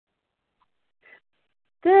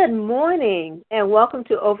Good morning, and welcome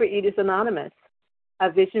to Overeaters Anonymous,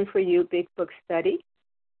 a Vision for You Big Book study.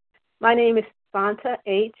 My name is Fanta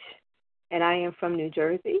H., and I am from New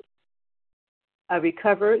Jersey, a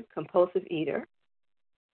recovered compulsive eater.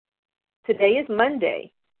 Today is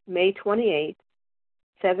Monday, May 28th,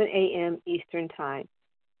 7 a.m. Eastern Time.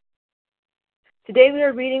 Today we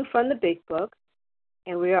are reading from the Big Book,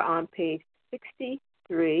 and we are on page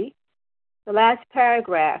 63, the last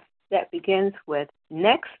paragraph that begins with,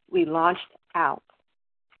 "Next, we launched out."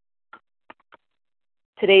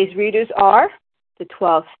 Today's readers are the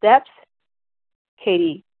 12 Steps,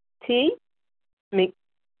 Katie T., the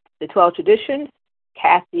 12 Traditions,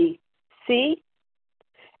 Kathy C.,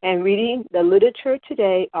 and reading the literature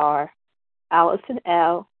today are Allison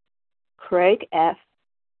L., Craig F.,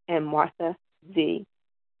 and Martha Z.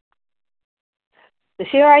 The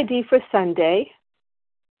share ID for Sunday,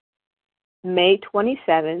 May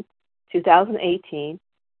 27, 2018,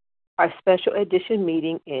 our special edition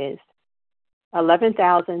meeting is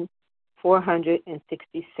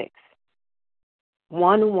 11,466,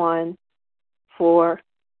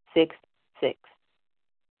 11466.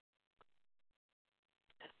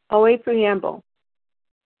 OA Preamble.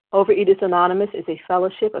 Overeaters Anonymous is a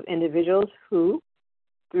fellowship of individuals who,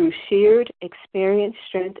 through shared experience,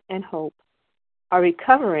 strength, and hope, are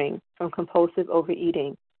recovering from compulsive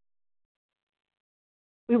overeating.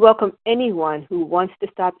 We welcome anyone who wants to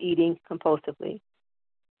stop eating compulsively.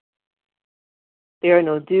 There are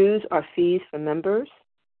no dues or fees for members.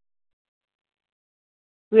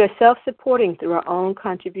 We are self-supporting through our own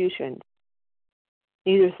contributions,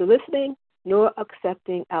 neither soliciting nor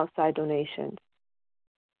accepting outside donations.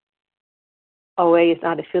 OA is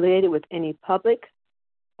not affiliated with any public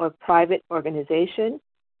or private organization,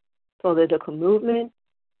 political movement,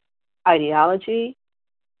 ideology,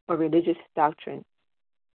 or religious doctrine.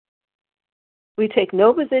 We take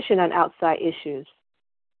no position on outside issues.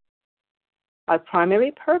 Our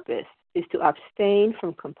primary purpose is to abstain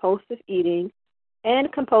from compulsive eating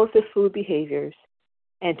and compulsive food behaviors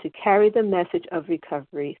and to carry the message of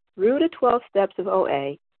recovery through the 12 steps of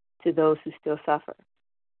OA to those who still suffer.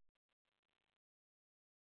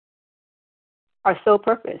 Our sole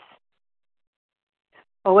purpose.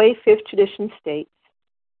 OA Fifth Tradition states,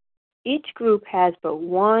 each group has but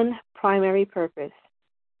one primary purpose,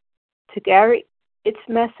 to carry its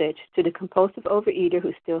message to the compulsive overeater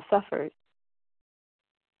who still suffers.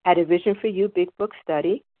 At a Vision for You Big Book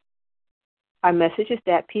study, our message is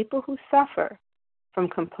that people who suffer from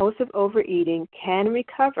compulsive overeating can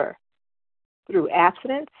recover through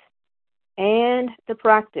abstinence and the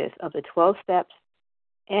practice of the 12 steps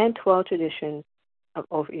and 12 traditions of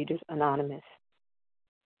Overeaters Anonymous.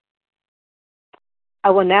 I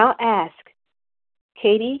will now ask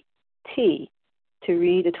Katie T. to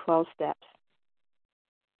read the 12 steps.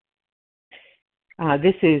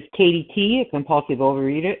 This is Katie T., a compulsive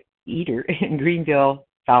overeater in Greenville,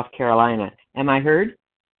 South Carolina. Am I heard?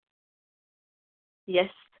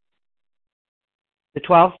 Yes. The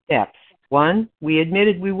 12 steps. 1, we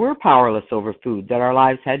admitted we were powerless over food, that our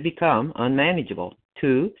lives had become unmanageable.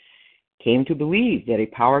 2, came to believe that a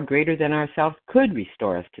power greater than ourselves could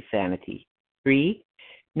restore us to sanity. 3,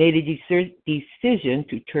 made a decision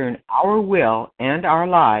to turn our will and our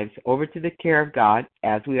lives over to the care of God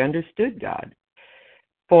as we understood God.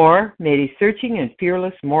 4, made a searching and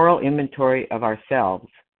fearless moral inventory of ourselves.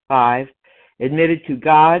 5, admitted to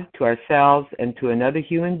God, to ourselves, and to another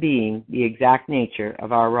human being the exact nature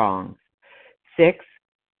of our wrongs. 6,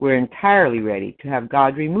 we're entirely ready to have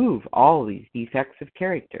God remove all these defects of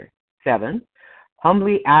character. 7,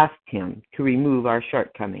 humbly asked Him to remove our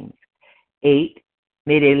shortcomings. 8,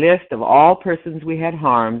 made a list of all persons we had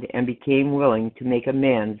harmed and became willing to make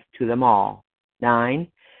amends to them all. 9,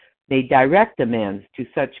 made direct amends to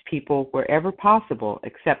such people wherever possible,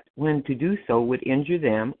 except when to do so would injure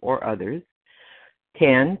them or others.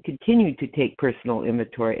 10, continued to take personal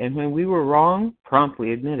inventory, and when we were wrong,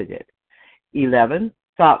 promptly admitted it. 11,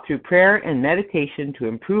 sought through prayer and meditation to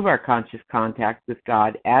improve our conscious contact with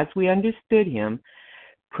God as we understood Him,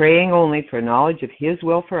 praying only for knowledge of His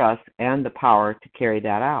will for us and the power to carry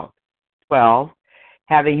that out. 12,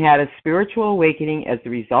 having had a spiritual awakening as a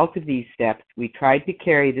result of these steps, we tried to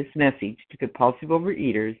carry this message to compulsive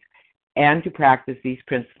overeaters and to practice these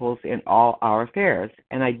principles in all our affairs.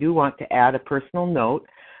 And I do want to add a personal note.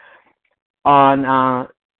 On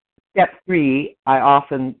step 3, I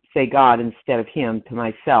often say God instead of Him to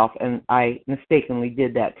myself, and I mistakenly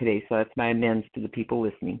did that today, so that's my amends to the people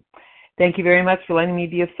listening. Thank you very much for letting me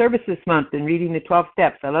be of service this month in reading the 12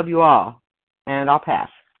 steps. I love you all, and I'll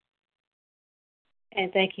pass.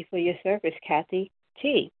 And thank you for your service, Kathy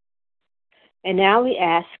T. And now we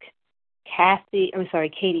ask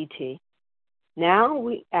Katie T. Now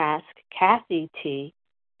we ask Kathy T.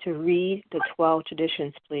 to read the 12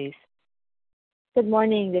 traditions, please. Good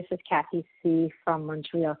morning. This is Kathy C. from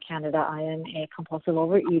Montreal, Canada. I am a compulsive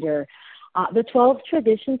overeater. The 12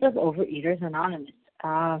 traditions of Overeaters Anonymous.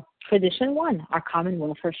 Tradition 1, our common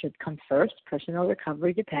welfare should come first. Personal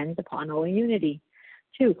recovery depends upon OA unity.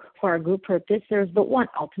 2, for our group purpose, there is but one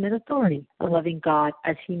ultimate authority, a loving God,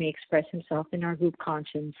 as he may express himself in our group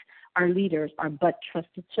conscience. Our leaders are but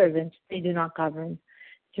trusted servants. They do not govern.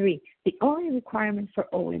 3, the only requirement for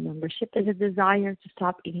OA membership is a desire to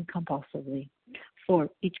stop eating compulsively. 4,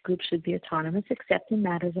 each group should be autonomous except in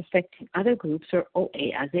matters affecting other groups or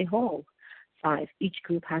OA as a whole. 5, each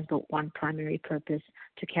group has but one primary purpose,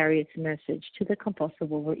 to carry its message to the compulsive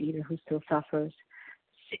overeater who still suffers.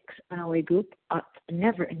 6, an OA group ought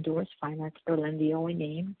never endorse, finance, or lend the OA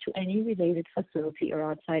name to any related facility or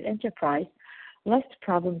outside enterprise, lest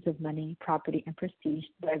problems of money, property, and prestige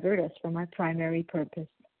divert us from our primary purpose.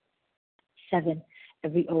 7,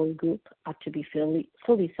 every OA group ought to be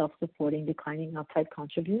fully self-supporting, declining outside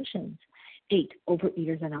contributions. 8,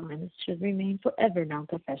 Overeaters Anonymous should remain forever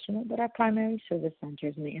non-professional, but our primary service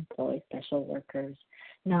centers may employ special workers.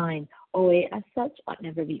 9, OA as such ought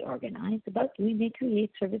never be organized, but we may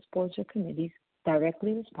create service boards or committees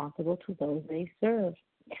directly responsible to those they serve.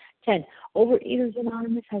 10, Overeaters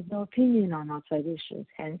Anonymous has no opinion on outside issues,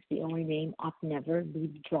 hence the OA name ought never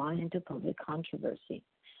be drawn into public controversy.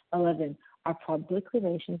 11, our public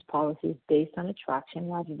relations policy is based on attraction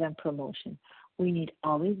rather than promotion. We need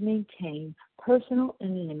always maintain personal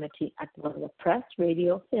anonymity at the level of press,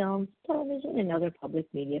 radio, films, television, and other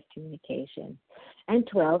public media of communication. And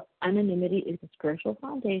 12, anonymity is the spiritual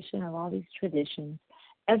foundation of all these traditions,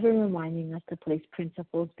 ever reminding us to place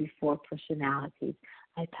principles before personalities.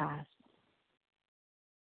 I pass.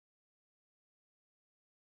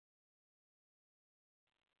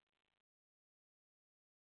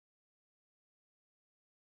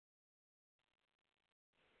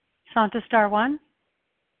 Santa Star 1.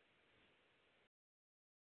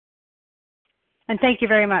 And thank you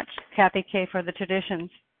very much, Kathy K., for the traditions.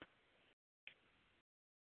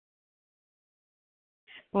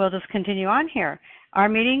 We'll just continue on here. How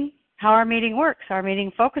our meeting works. Our meeting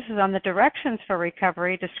focuses on the directions for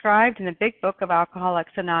recovery described in the Big Book of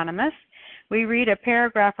Alcoholics Anonymous. We read a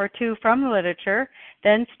paragraph or two from the literature,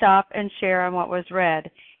 then stop and share on what was read.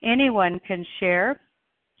 Anyone can share,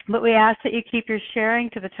 but we ask that you keep your sharing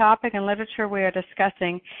to the topic and literature we are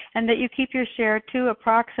discussing, and that you keep your share to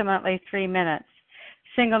approximately 3 minutes.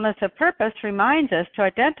 Singleness of purpose reminds us to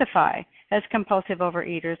identify as compulsive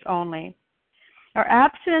overeaters only. Our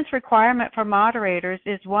abstinence requirement for moderators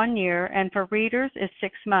is 1 year, and for readers is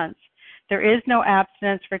 6 months. There is no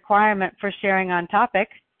abstinence requirement for sharing on topic.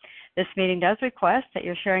 This meeting does request that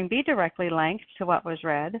your sharing be directly linked to what was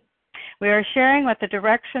read. We are sharing what the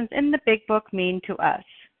directions in the Big Book mean to us.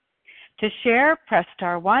 To share, press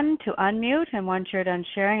star 1 to unmute, and once you're done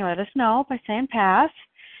sharing, let us know by saying pass.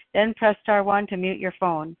 Then press star 1 to mute your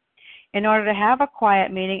phone. In order to have a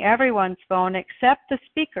quiet meeting, everyone's phone except the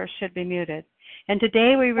speaker should be muted. And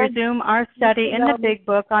today we resume our study in the Big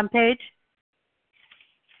Book on page...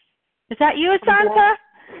 Is that you, Santa?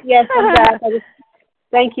 Yes, I'm back.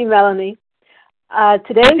 Thank you, Melanie.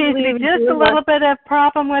 Today we just a little bit of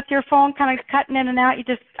problem with your phone, kind of cutting in and out.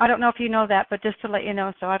 I don't know if you know that, but just to let you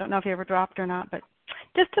know, so I don't know if you ever dropped or not, but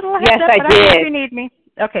just a little heads up. Yes, I did. I don't know if you need me.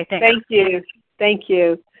 Okay, thanks. Thank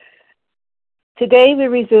you. Today we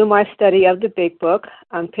resume our study of the Big Book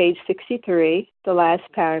on page 63, the last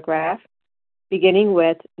paragraph, beginning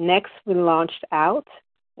with next when launched out,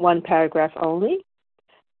 1 paragraph only.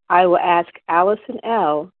 I will ask Allison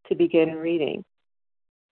L. to begin reading.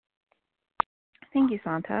 Thank you,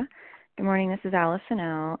 Santa. Good morning. This is Allison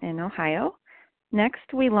L. in Ohio.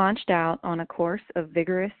 Next, we launched out on a course of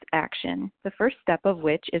vigorous action, the first step of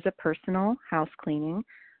which is a personal house cleaning,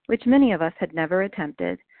 which many of us had never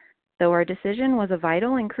attempted. Though our decision was a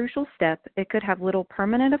vital and crucial step, it could have little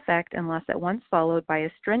permanent effect unless at once followed by a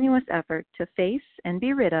strenuous effort to face and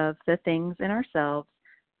be rid of the things in ourselves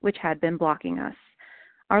which had been blocking us.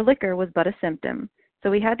 Our liquor was but a symptom, so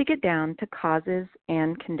we had to get down to causes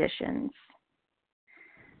and conditions.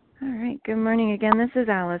 All right, good morning again. This is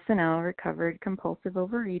Allison L., recovered compulsive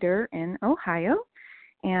overeater in Ohio.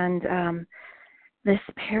 And this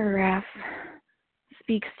paragraph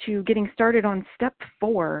speaks to getting started on step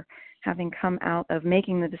 4, having come out of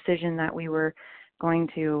making the decision that we were going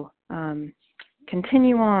to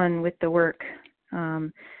continue on with the work.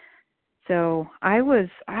 So I was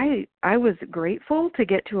grateful to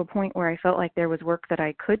get to a point where I felt like there was work that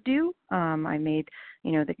I could do. I made,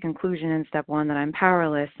 the conclusion in step 1 that I'm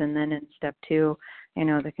powerless, and then in step 2,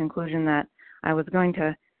 the conclusion that I was going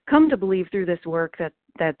to come to believe through this work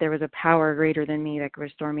that there was a power greater than me that could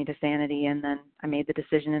restore me to sanity. And then I made the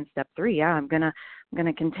decision in step 3, I'm gonna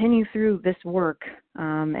continue through this work.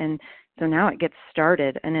 And so now it gets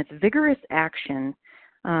started, and it's vigorous action.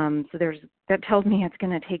 So that tells me it's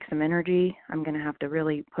going to take some energy. I'm going to have to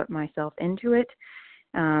really put myself into it.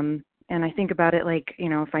 And I think about it like,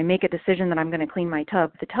 if I make a decision that I'm going to clean my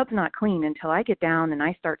tub, the tub's not clean until I get down and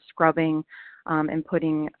I start scrubbing and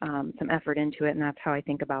putting some effort into it. And that's how I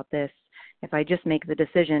think about this. If I just make the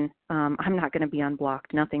decision, I'm not going to be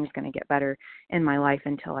unblocked. Nothing's going to get better in my life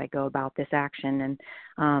until I go about this action.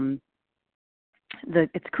 And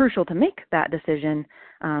it's crucial to make that decision,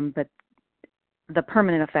 but the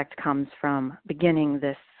permanent effect comes from beginning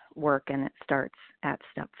this work, and it starts at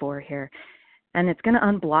step 4 here. And it's going to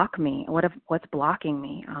unblock me. What's blocking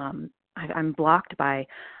me? I'm blocked by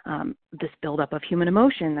this buildup of human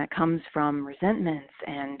emotion that comes from resentments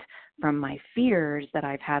and from my fears that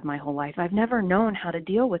I've had my whole life. I've never known how to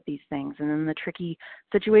deal with these things. And then the tricky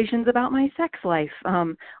situations about my sex life.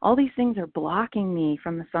 All these things are blocking me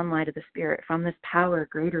from the sunlight of the Spirit, from this power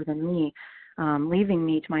greater than me. Leaving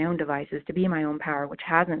me to my own devices to be my own power, which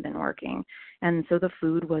hasn't been working. And so the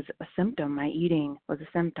food was a symptom. My eating was a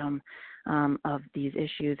symptom of these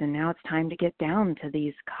issues. And now it's time to get down to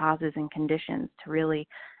these causes and conditions to really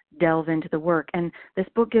delve into the work. And this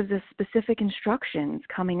book gives us specific instructions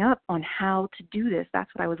coming up on how to do this.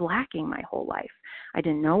 That's what I was lacking my whole life. I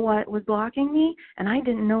didn't know what was blocking me, and I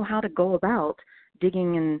didn't know how to go about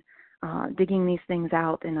digging these things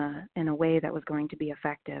out in a way that was going to be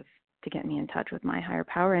effective to get me in touch with my higher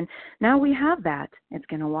power. And now we have that. It's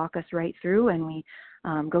going to walk us right through, and we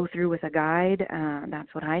go through with a guide.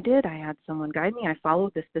 That's what I did. I had someone guide me. I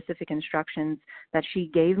followed the specific instructions that she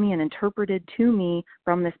gave me and interpreted to me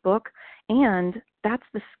from this book. And that's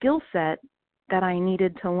the skill set that I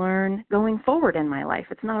needed to learn going forward in my life.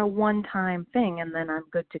 It's not a one-time thing and then I'm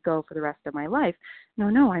good to go for the rest of my life.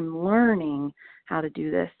 No, I'm learning how to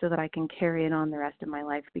do this so that I can carry it on the rest of my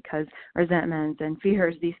life, because resentments and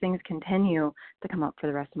fears, these things continue to come up for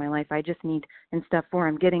the rest of my life. I just need, in step 4,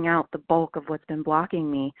 I'm getting out the bulk of what's been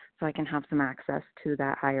blocking me so I can have some access to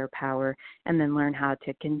that higher power, and then learn how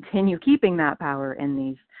to continue keeping that power in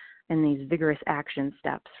these vigorous action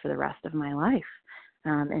steps for the rest of my life.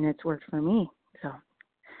 And it's worked for me. So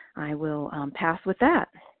I will pass with that.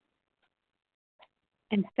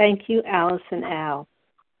 And thank you, Alice and Al.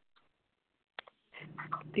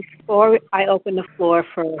 Before I open the floor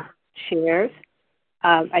for shares,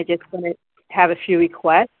 I just want to have a few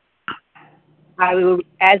requests. I will,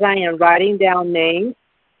 as I am writing down names,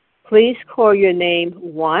 please call your name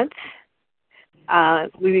once.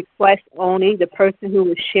 We request only the person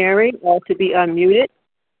who is sharing all to be unmuted.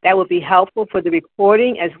 That would be helpful for the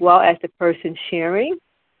recording as well as the person sharing.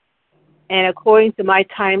 And according to my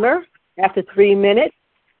timer, after 3 minutes,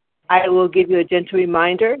 I will give you a gentle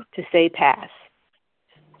reminder to say pass.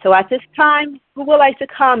 So at this time, who would like to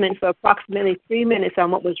comment for approximately 3 minutes on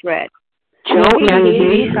what was read? Jackie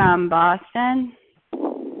B. from Boston.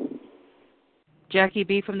 Jackie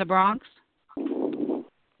B. from the Bronx.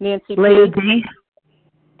 Nancy Lady B. D.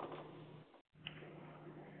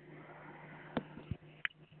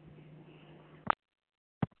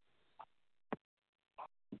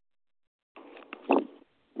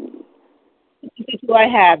 Who I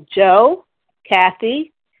have? Joe,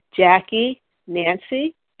 Kathy, Jackie,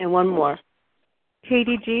 Nancy, and one more.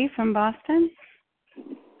 Katie G. from Boston.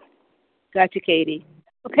 Got you, Katie.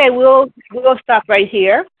 Okay, we'll stop right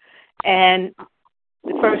here. And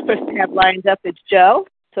the first person to have lined up is Joe.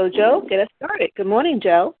 So, Joe, get us started. Good morning,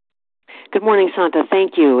 Joe. Good morning, Santa.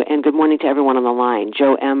 Thank you, and good morning to everyone on the line.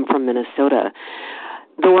 Joe M. from Minnesota.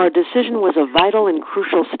 Though our decision was a vital and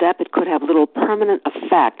crucial step, it could have little permanent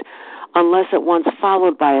effect unless at once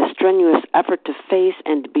followed by a strenuous effort to face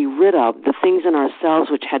and be rid of the things in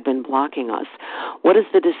ourselves which had been blocking us. What is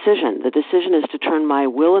the decision? The decision is to turn my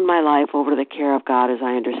will and my life over to the care of God as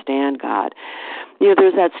I understand God. You know,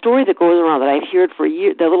 there's that story that goes around that I've heard for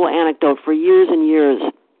years, the little anecdote for years and years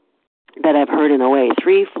that I've heard in OA.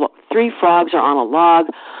 Three frogs are on a log.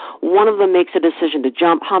 one of them makes a decision to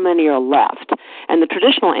jump, how many are left? And the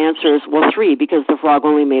traditional answer is, well, 3, because the frog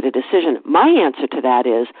only made a decision. My answer to that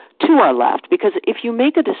is 2 are left, because if you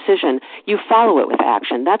make a decision, you follow it with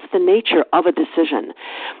action. That's the nature of a decision.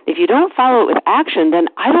 If you don't follow it with action, then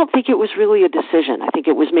I don't think it was really a decision. I think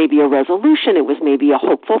it was maybe a resolution. It was maybe a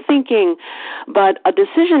hopeful thinking. But a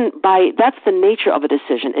decision, that's the nature of a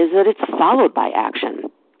decision, is that it's followed by action.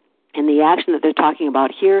 And the action that they're talking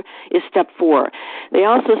about here is step 4. They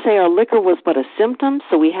also say our liquor was but a symptom,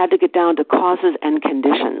 so we had to get down to causes and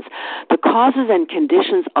conditions. The causes and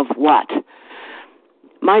conditions of what?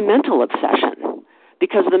 My mental obsession.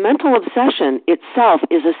 Because the mental obsession itself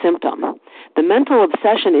is a symptom. The mental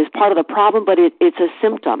obsession is part of the problem, but it's a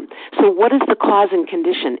symptom. So what is the cause and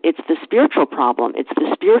condition? It's the spiritual problem. It's the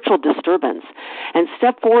spiritual disturbance. And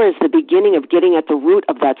step 4 is the beginning of getting at the root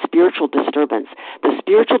of that spiritual disturbance. The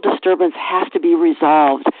spiritual disturbance has to be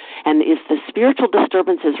resolved. And if the spiritual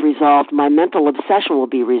disturbance is resolved, my mental obsession will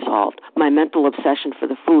be resolved, my mental obsession for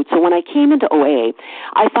the food. So when I came into OA,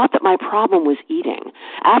 I thought that my problem was eating.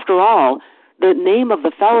 After all, the name of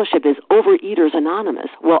the fellowship is Overeaters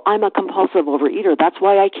Anonymous. Well, I'm a compulsive overeater. That's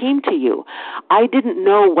why I came to you. I didn't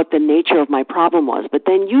know what the nature of my problem was, but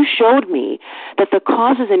then you showed me that the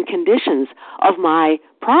causes and conditions of my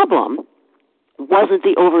problem wasn't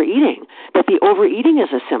the overeating, that the overeating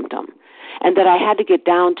is a symptom, and that I had to get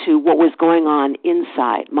down to what was going on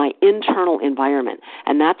inside, my internal environment.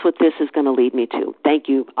 And that's what this is going to lead me to. Thank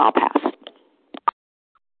you. I'll pass.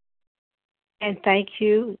 And thank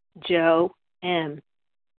you, Joe M.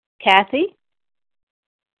 Kathy?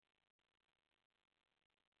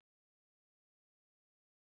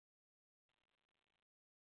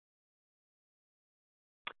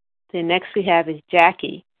 Then next we have is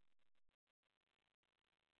Jackie.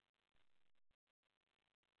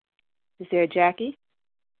 Is there a Jackie?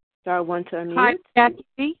 Star 1 to unmute. Hi, Jackie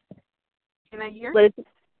B. Can I hear?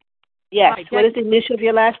 Yes. Hi, what is the initial of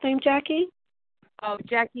your last name, Jackie? Oh,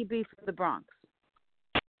 Jackie B. from the Bronx.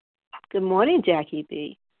 Good morning, Jackie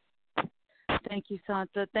B. Thank you,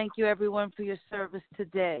 Santa. Thank you, everyone, for your service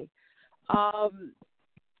today.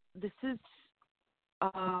 This is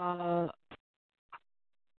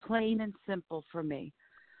plain and simple for me.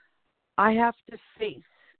 I have to face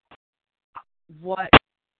what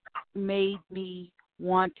made me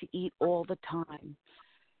want to eat all the time.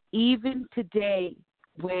 Even today,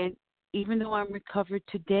 even though I'm recovered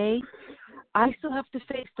today, I still have to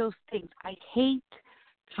face those things. I hate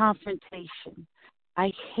confrontation.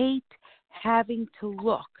 I hate having to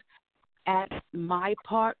look at my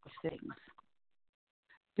part of things.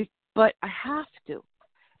 But I have to.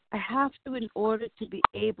 I have to in order to be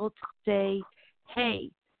able to say, hey,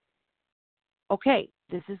 okay,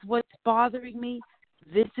 this is what's bothering me.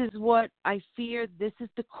 This is what I fear. This is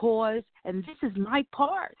the cause. And this is my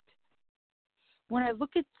part. When I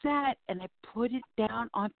look at that and I put it down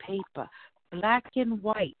on paper, black and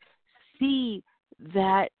white, see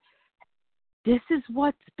that this is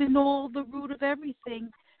what's been all the root of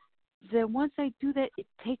everything, then once I do that, it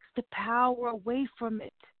takes the power away from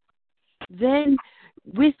it. Then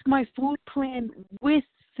with my food plan, with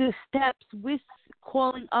the steps, with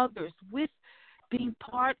calling others, with being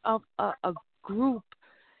part of a group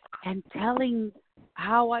and telling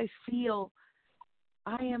how I feel,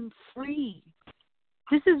 I am free.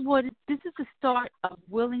 This is the start of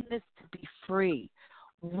willingness to be free,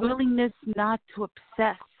 willingness not to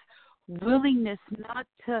obsess, willingness not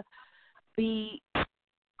to be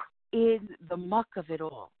in the muck of it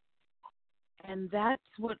all. And that's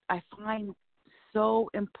what I find so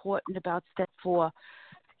important about step 4.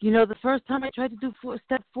 You know, the first time I tried to do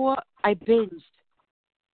step 4, I binged.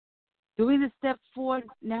 Doing the step 4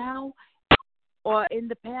 now or in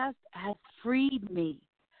the past has freed me.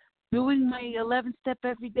 Doing my 11th step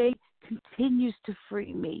every day continues to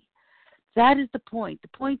free me. That is the point. The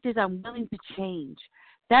point is I'm willing to change.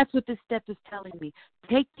 That's what this step is telling me.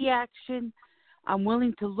 Take the action. I'm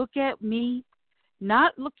willing to look at me,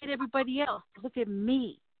 not look at everybody else. Look at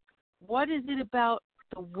me. What is it about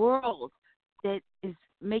the world that is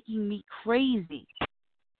making me crazy?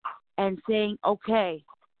 And saying, okay,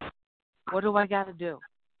 what do I got to do?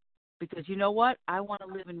 Because you know what? I want to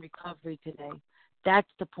live in recovery today. That's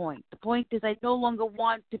the point. The point is I no longer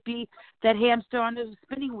want to be that hamster on the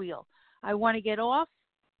spinning wheel. I want to get off.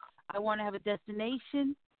 I want to have a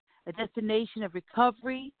destination of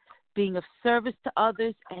recovery, being of service to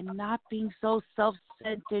others, and not being so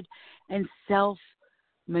self-centered and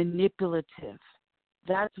self-manipulative.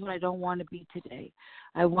 That's what I don't want to be today.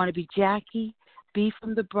 I want to be Jackie B.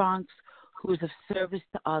 from the Bronx, who is of service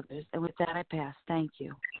to others. And with that, I pass. Thank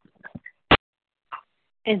you.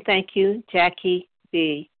 And thank you, Jackie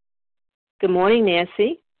B. Good morning,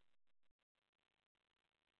 Nancy.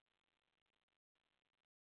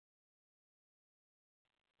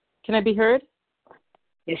 Can I be heard?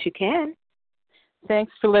 Yes, you can.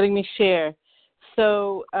 Thanks for letting me share.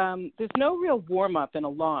 So there's no real warm-up in a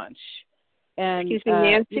launch. And, excuse me,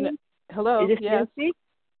 Nancy? Hello? Is this yes. Nancy?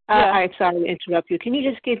 Yeah. I'm sorry to interrupt you. Can you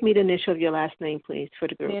just give me the initial of your last name, please, for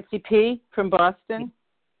the group? Nancy P. from Boston.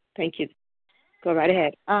 Thank you. Go right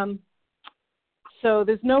ahead. So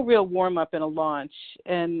there's no real warm-up in a launch.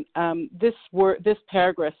 And this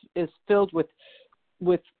paragraph is filled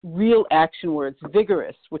with real action words: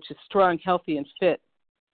 vigorous, which is strong, healthy, and fit;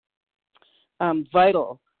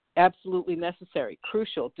 vital, absolutely necessary,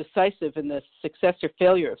 crucial, decisive in the success or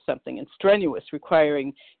failure of something; and strenuous,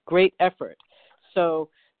 requiring great effort. So,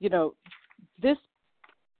 this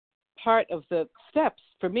part of the steps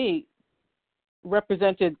for me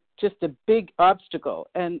represented just a big obstacle.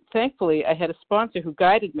 And thankfully, I had a sponsor who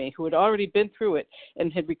guided me, who had already been through it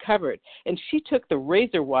and had recovered. And she took the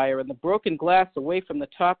razor wire and the broken glass away from the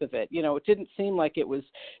top of it. It didn't seem like it was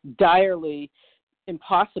direly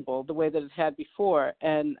impossible the way that it had before.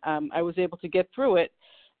 And I was able to get through it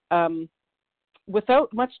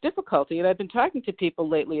without much difficulty. And I've been talking to people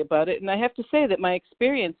lately about it, and I have to say that my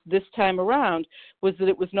experience this time around was that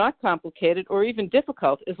it was not complicated or even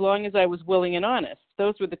difficult, as long as I was willing and honest.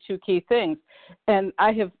 Those were the two key things. And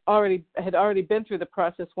I had already been through the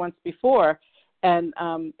process once before, and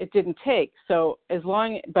it didn't take.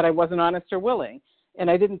 But I wasn't honest or willing, and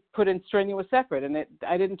I didn't put in strenuous effort, and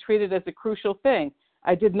I didn't treat it as a crucial thing.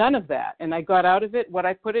 I did none of that, and I got out of it what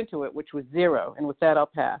I put into it, which was zero. And with that, I'll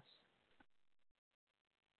pass.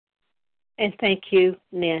 And thank you,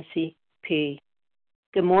 Nancy P.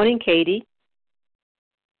 Good morning, Katie.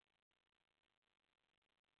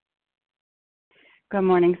 Good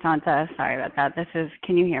morning, Santa. Sorry about that.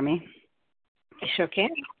 Can you hear me? I sure can.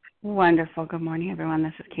 Wonderful. Good morning, everyone.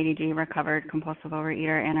 This is Katie G., recovered compulsive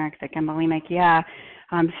overeater, anorexic, and bulimic. Yeah,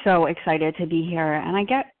 I'm so excited to be here. And I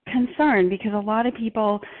get concerned because a lot of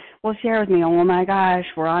people will share with me, oh my gosh,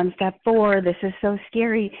 we're on step 4. This is so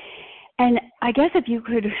scary. And I guess if you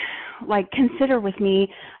could, consider with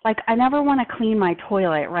me, I never want to clean my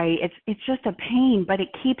toilet, right? It's just a pain, but it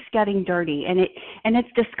keeps getting dirty, and it's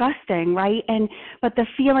disgusting, right? But the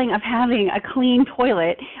feeling of having a clean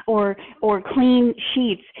toilet or clean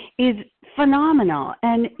sheets is phenomenal.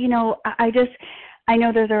 And I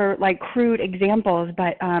know those are crude examples,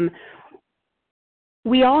 but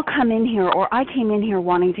we all come in here, or I came in here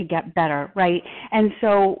wanting to get better, right? And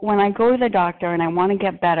so when I go to the doctor and I want to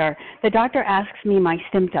get better, the doctor asks me my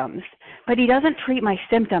symptoms, but he doesn't treat my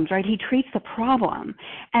symptoms, right? He treats the problem.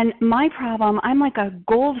 And my problem, I'm like a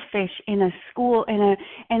goldfish in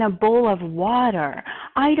a bowl of water.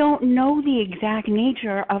 I don't know the exact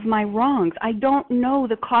nature of my wrongs. I don't know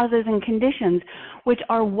the causes and conditions, which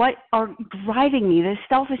are what are driving me, this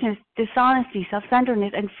selfishness, dishonesty,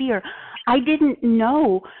 self-centeredness, and fear. I didn't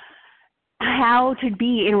know how to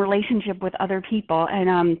be in relationship with other people.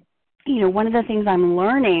 And, one of the things I'm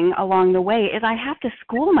learning along the way is I have to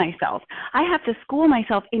school myself. I have to school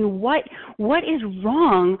myself in what is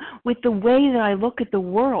wrong with the way that I look at the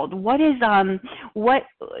world. What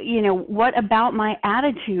about my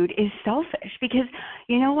attitude is selfish? Because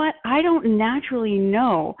you know what? I don't naturally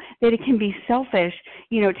know that it can be selfish,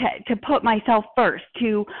 to put myself first,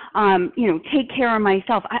 to, take care of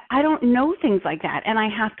myself. I don't know things like that, and I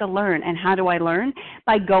have to learn. And how do I learn?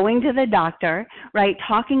 By going to the doctor, right,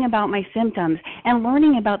 talking about my symptoms and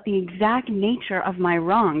learning about the exact nature of my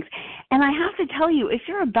wrongs. And I have to tell you, if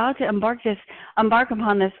you're about to embark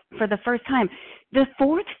upon this for the first time, the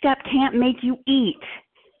 4th step can't make you eat.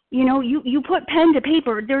 You put pen to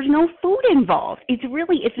paper, there's no food involved.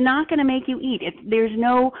 It's not going to make you eat. There's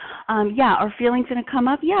no, are feelings going to come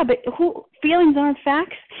up? Yeah, but feelings aren't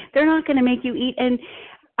facts. They're not going to make you eat. And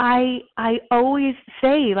I always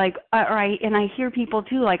say, and I hear people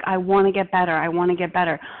too, I want to get better. I want to get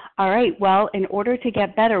better. All right, well, in order to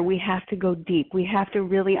get better, we have to go deep. We have to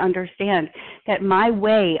really understand that my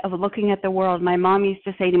way of looking at the world, my mom used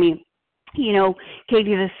to say to me,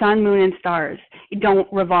 Katie, the sun, moon, and stars don't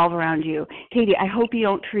revolve around you. Katie, I hope you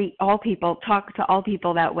don't talk to all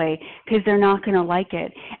people that way, because they're not going to like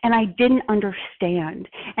it. And I didn't understand.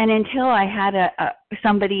 And until I had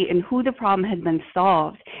somebody in who the problem had been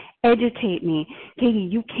solved educate me, Katie,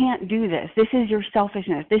 you can't do this. This is your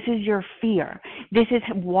selfishness. This is your fear. This is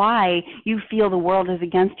why you feel the world is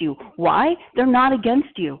against you. Why? They're not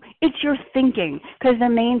against you. It's your thinking, because the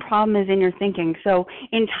main problem is in your thinking. So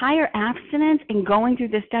entire abstinence and going through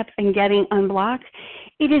the steps and getting unblocked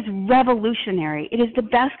It is revolutionary. It is the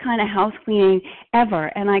best kind of house cleaning ever,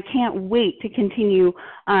 and I can't wait to continue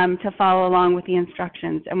to follow along with the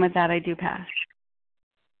instructions. And with that, I do pass.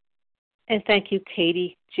 And thank you,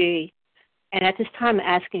 Katie G. And at this time,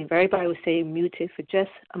 I'm asking if everybody would stay muted for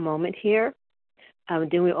just a moment here.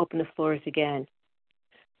 Then we'll open the floors again.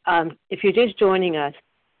 If you're just joining us,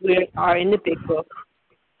 we are in the Big Book.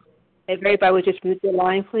 If everybody would just mute their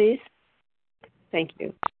line, please. Thank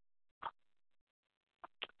you.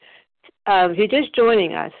 If you're just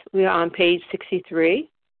joining us, we are on page 63.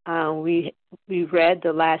 We read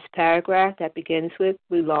the last paragraph that begins with,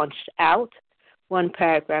 we launched out. One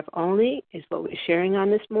paragraph only is what we're sharing on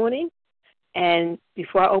this morning. And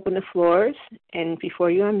before I open the floors and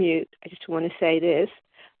before you unmute, I just want to say this.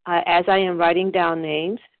 As I am writing down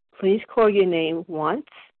names, please call your name once,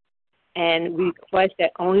 and we request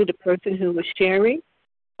that only the person who was sharing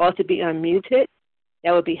ought to be unmuted.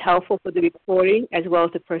 That would be helpful for the recording as well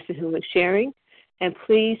as the person who was sharing. And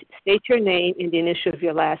please state your name and the initial of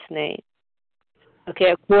your last name. Okay,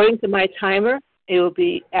 according to my timer, it will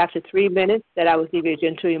be after 3 minutes that I will give you a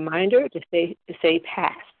gentle reminder to say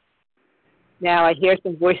pass. Now, I hear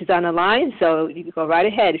some voices on the line, so you can go right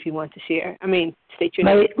ahead if you want to share. State your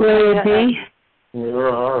name. Leah D.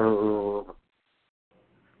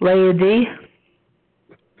 Leah D.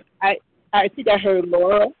 I think I heard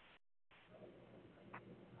Laura.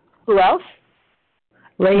 Who else?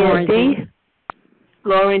 Leah D.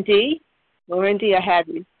 Lauren D. Lauren D, I have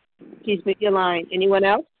you. Please make your line. Anyone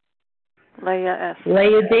else? Leah S.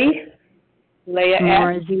 Leah D. Leah S.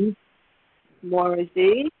 Maura D. Maura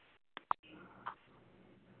D.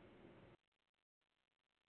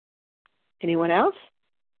 Anyone else?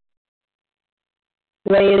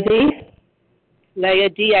 Leah D. Leah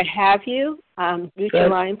D, I have you. Mute your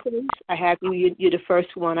line, please. I have you. You're the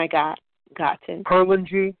first one I gotten. Harlan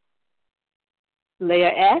G.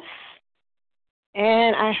 Leah S.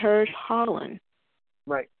 And I heard Harlan.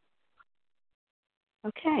 Right.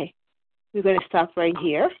 Okay. We're going to stop right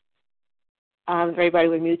here. Everybody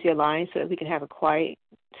will mute their line so that we can have a quiet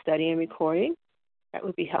study and recording. That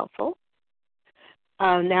would be helpful.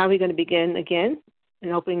 Now we're going to begin again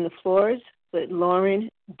and opening the floors with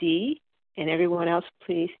Lauren D. And everyone else,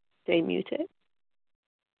 please stay muted.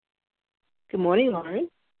 Good morning, Lauren.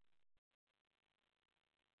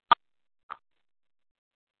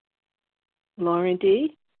 Lauren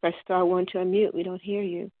D., press star 1 to unmute. We don't hear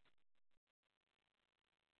you.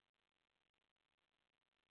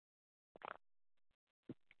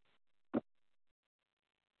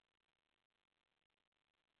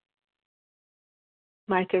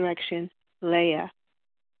 My correction, Leah.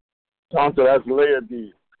 Santa, that's Leah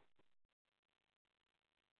D.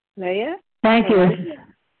 Leah? Thank you.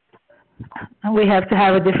 We have to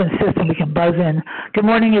have a different system we can buzz in. Good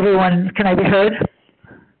morning, everyone. Can I be heard?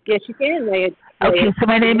 Yes, you can, Leah. Okay, so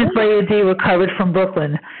my name is Leah D., recovered from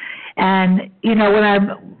Brooklyn. And, you know,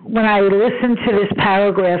 when I listened to this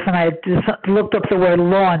paragraph and I just looked up the word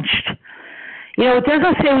launched, you know, it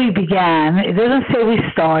doesn't say we began. It doesn't say we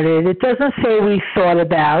started. It doesn't say we thought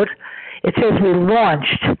about. It says we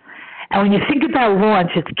launched. And when you think about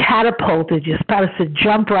launch, it's catapulted. You're supposed to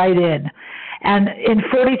jump right in. And in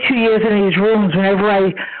 42 years in these rooms, whenever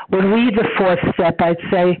I would read the fourth step, I'd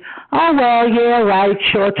say, oh, well, yeah, right,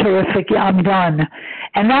 sure, terrific, yeah, I'm done.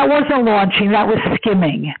 And that wasn't launching, that was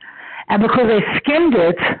skimming. And because I skimmed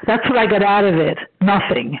it, that's what I got out of it,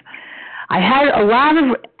 nothing. I had a lot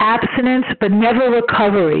of abstinence, but never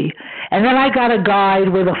recovery. And then I got a guide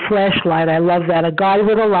with a flashlight. I love that, a guide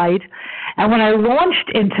with a light. And when I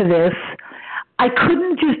launched into this, I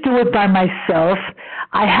couldn't just do it by myself.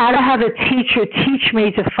 I had to have a teacher teach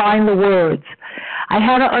me to find the words. I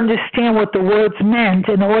had to understand what the words meant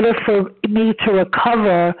in order for me to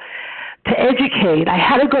recover, to educate. I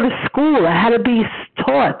had to go to school. I had to be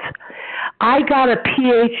taught. I got a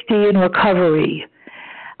PhD in recovery.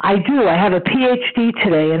 I do. I have a PhD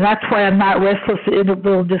today, and that's why I'm not restless,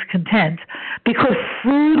 irritable, and discontent, because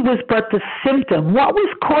food was but the symptom. What was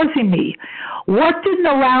causing me? What didn't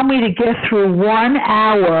allow me to get through 1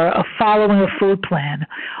 hour of following a food plan?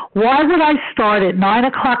 Why would I start at 9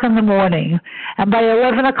 o'clock in the morning, and by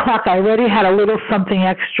 11 o'clock I already had a little something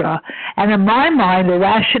extra? And in my mind, the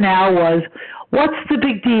rationale was, what's the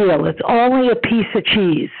big deal? It's only a piece of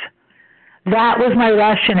cheese. That was my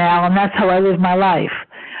rationale, and that's how I live my life.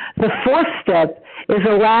 The fourth step It's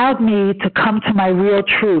allowed me to come to my real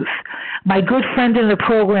truth. My good friend in the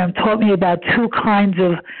program taught me about two kinds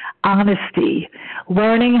of honesty,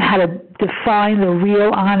 learning how to define the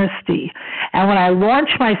real honesty. And when I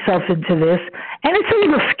launched myself into this, and it's a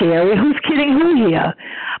little scary, who's kidding who here?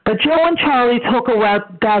 But Joe and Charlie talk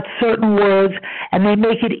about certain words, and they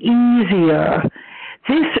make it easier.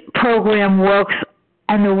 This program works,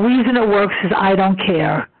 and the reason it works is I don't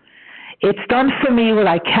care. It's done for me what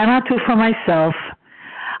I cannot do for myself.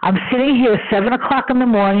 I'm sitting here 7 o'clock in the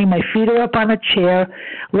morning, my feet are up on a chair,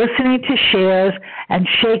 listening to shares and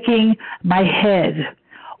shaking my head.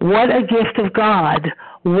 What a gift of God.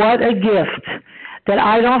 What a gift that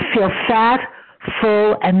I don't feel fat,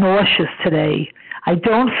 full, and nauseous today. I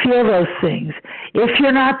don't feel those things. If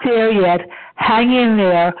you're not there yet, hang in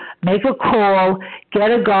there, make a call, get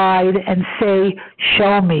a guide, and say,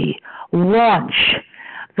 show me. Launch.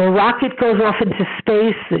 The rocket goes off into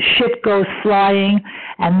space, the ship goes flying,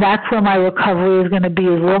 and that's where my recovery is going to be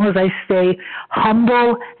as long as I stay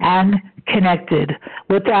humble and connected.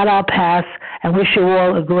 With that, I'll pass and wish you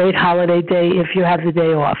all a great holiday day if you have the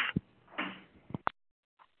day off.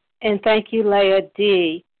 And thank you, Leah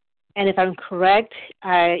D. And if I'm correct,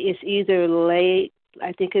 it's either Leah,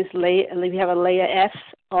 I think it's Leah, we have a Leah S.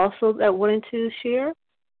 also that wanted to share.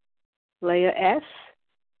 Leah S.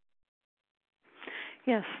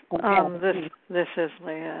 Yes, this is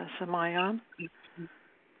Leah. Am I on?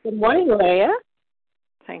 Good morning, Leah.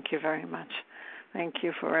 Thank you very much. Thank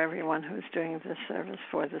you for everyone who's doing this service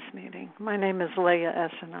for this meeting. My name is Leah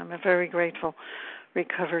S., and I'm a very grateful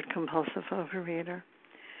recovered compulsive overeater.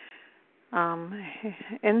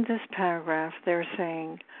 In this paragraph, they're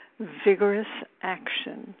saying vigorous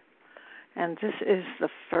action, and this is the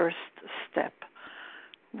first step.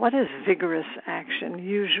 What is vigorous action?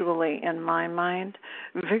 Usually, in my mind,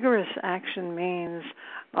 vigorous action means,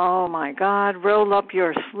 oh my God, roll up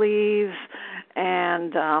your sleeves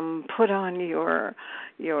and put on your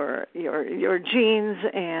jeans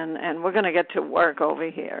and we're going to get to work over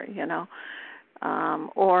here, you know,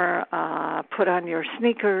 or put on your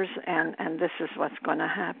sneakers and this is what's going to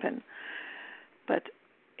happen. But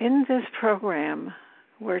in this program,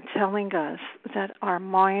 we're telling us that our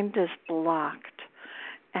mind is blocked.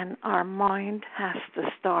 And our mind has to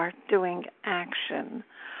start doing action.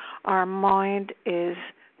 Our mind is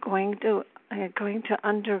going to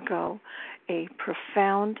undergo a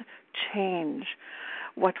profound change.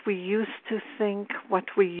 What we used to think, what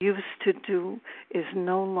we used to do is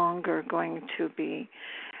no longer going to be.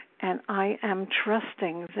 And I am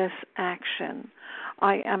trusting this action.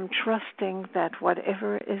 I am trusting that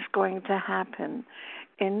whatever is going to happen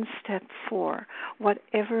in step 4,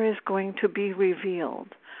 whatever is going to be revealed,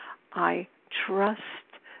 I trust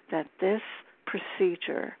that this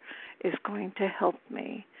procedure is going to help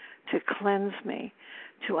me, to cleanse me,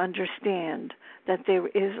 to understand that there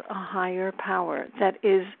is a higher power that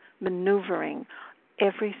is maneuvering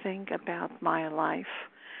everything about my life.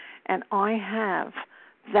 And I have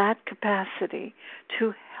that capacity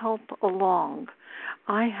to help along.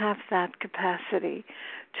 I have that capacity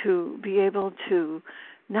to be able to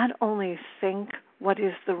not only think what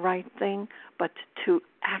is the right thing, but to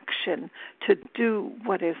action, to do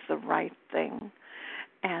what is the right thing.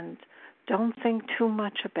 And don't think too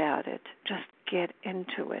much about it. Just get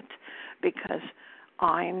into it, because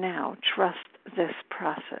I now trust this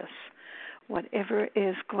process. Whatever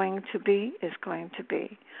is going to be is going to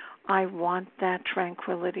be. I want that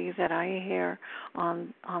tranquility that I hear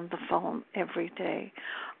on the phone every day.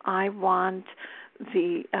 I want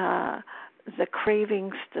the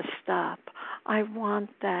cravings to stop. I want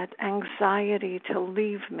that anxiety to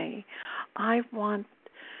leave me. I want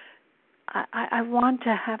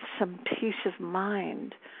to have some peace of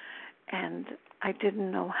mind, and I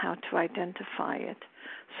didn't know how to identify it.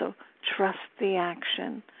 So trust the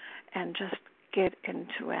action and just get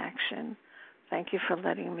into action. Thank you for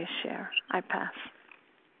letting me share. I pass.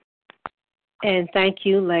 And thank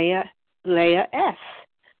you, Leah S.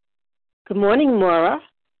 Good morning, Maura.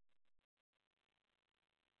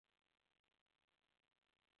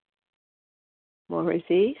 Maura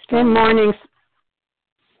Z. Good morning.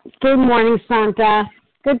 Good morning, Santa.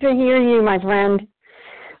 Good to hear you, my friend.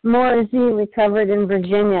 Maura Z, recovered in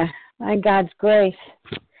Virginia, by God's grace.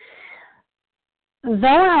 Though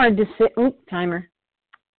our timer.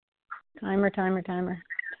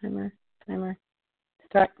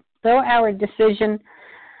 Start. Though our decision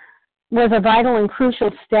was a vital and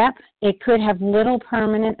crucial step, it could have little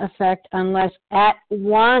permanent effect unless at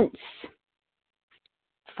once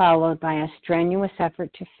followed by a strenuous effort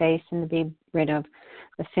to face and to be rid of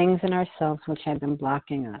the things in ourselves which have been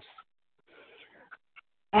blocking us.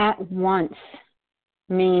 At once.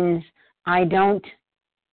 means I don't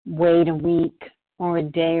wait a week or a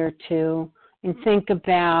day or two and think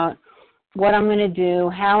about what I'm going to do,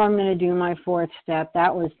 how I'm going to do my fourth step.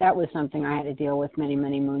 That was something I had to deal with many,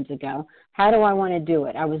 many moons ago. How do I want to do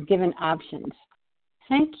it? I was given options.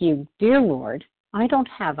 Thank you, dear Lord. I don't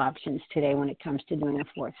have options today when it comes to doing a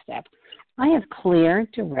fourth step. I have clear,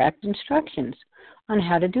 direct instructions on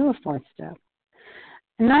how to do a fourth step.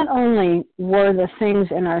 And not only were the things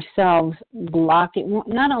in ourselves not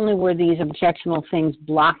only were these objectionable things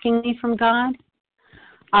blocking me from God,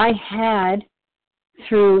 I had,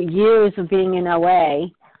 through years of being in OA,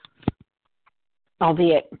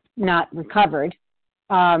 albeit not recovered,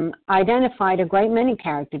 identified a great many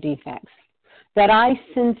character defects that I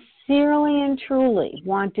sincerely and truly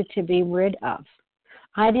wanted to be rid of.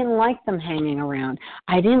 I didn't like them hanging around.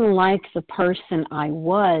 I didn't like the person I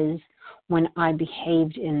was when I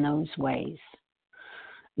behaved in those ways.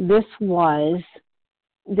 This was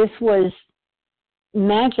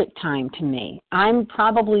magic time to me. I'm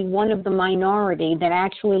probably one of the minority that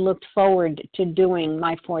actually looked forward to doing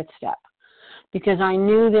my fourth step because I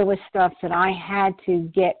knew there was stuff that I had to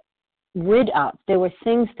get rid of. There were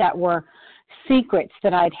things that were secrets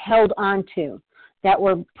that I'd held on to that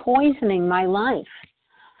were poisoning my life,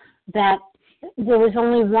 that there was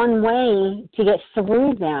only one way to get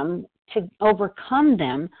through them, to overcome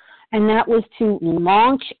them, and that was to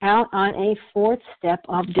launch out on a fourth step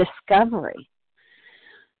of discovery.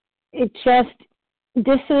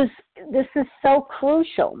 This is so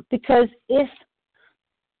crucial because if,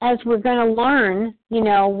 as we're going to learn,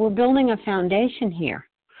 we're building a foundation here.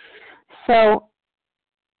 So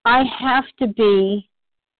I have to be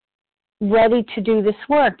ready to do this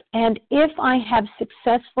work. And if I have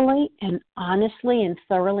successfully and honestly and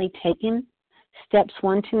thoroughly taken steps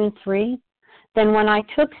 1, 2, and 3, then when I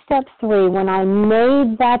took step 3, when I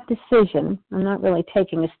made that decision, I'm not really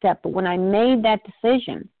taking a step, but when I made that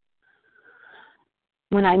decision,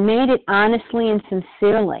 when I made it honestly and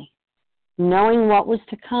sincerely, knowing what was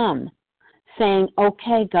to come, saying,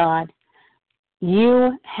 okay, God,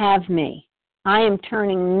 you have me. I am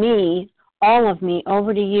turning me, all of me,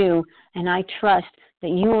 over to you, and I trust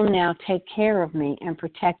that you will now take care of me and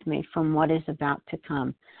protect me from what is about to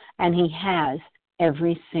come. And he has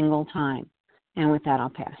every single time. And with that, I'll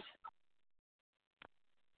pass.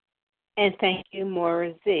 And thank you,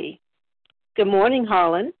 Maura Z. Good morning,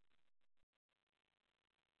 Harlan.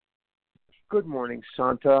 Good morning,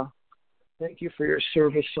 Santa. Thank you for your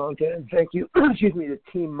service, Santa, and thank you, to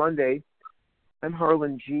Team Monday. I'm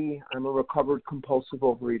Harlan G. I'm a recovered compulsive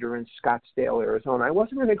overeater in Scottsdale, Arizona. I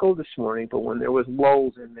wasn't going to go this morning, but when there was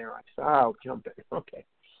lulls in there, I said, I'll jump in. Okay.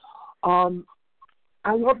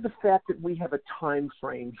 I love the fact that we have a time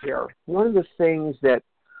frame here. One of the things that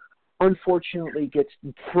unfortunately gets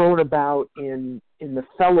thrown about in the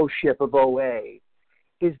fellowship of OA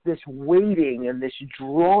is this waiting and this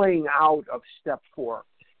drawing out of step 4.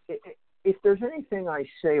 If there's anything I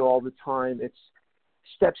say all the time, it's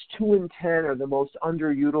steps 2 and 10 are the most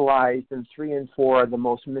underutilized and 3 and 4 are the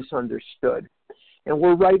most misunderstood. And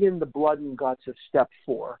we're right in the blood and guts of step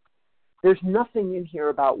 4. There's nothing in here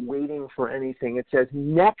about waiting for anything. It says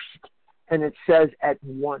next and it says at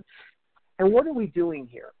once. And what are we doing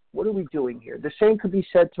here? What are we doing here? The same could be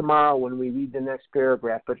said tomorrow when we read the next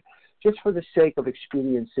paragraph, but just for the sake of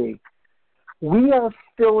expediency, we are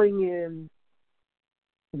filling in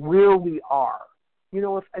where we are.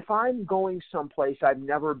 If I'm going someplace I've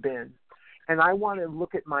never been and I want to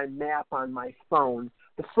look at my map on my phone,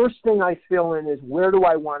 the first thing I fill in is where do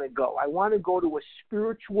I want to go? I want to go to a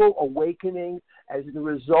spiritual awakening as the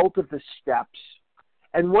result of the steps.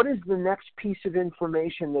 And what is the next piece of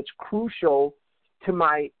information that's crucial to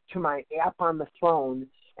my app on the phone?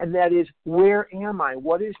 And that is, where am I?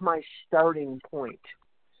 What is my starting point?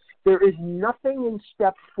 There is nothing in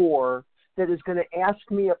step 4 that is going to ask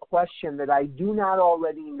me a question that I do not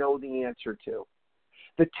already know the answer to.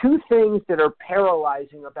 The two things that are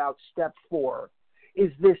paralyzing about step 4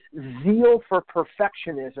 is this zeal for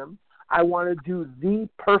perfectionism. I want to do the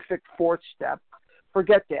perfect fourth step.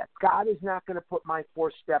 Forget that. God is not going to put my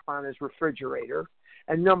fourth step on his refrigerator.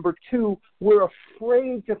 And number 2, we're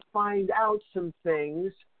afraid to find out some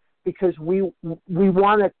things because we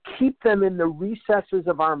want to keep them in the recesses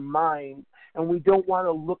of our mind, and we don't want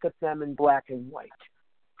to look at them in black and white.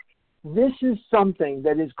 This is something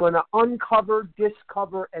that is going to uncover,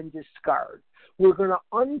 discover, and discard. We're going to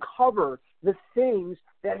uncover the things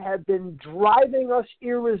that have been driving us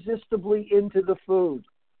irresistibly into the food.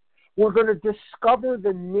 We're going to discover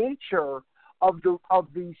the nature of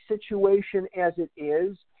the situation as it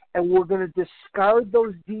is, and we're going to discard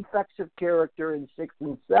those defects of character in 6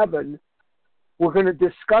 and 7 We're going to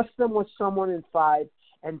discuss them with someone in 5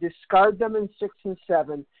 and discard them in 6 and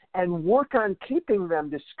 7 and work on keeping them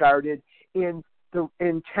discarded in 10,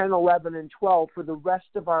 11, and 12 for the rest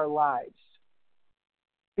of our lives.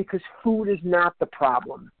 Because food is not the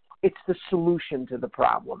problem. It's the solution to the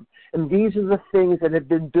problem. And these are the things that have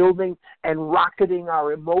been building and rocketing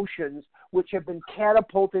our emotions, which have been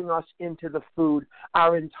catapulting us into the food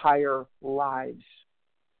our entire lives.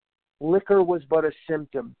 Liquor was but a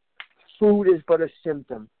symptom. Food is but a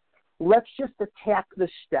symptom. Let's just attack the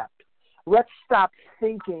step. Let's stop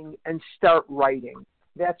thinking and start writing.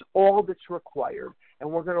 That's all that's required.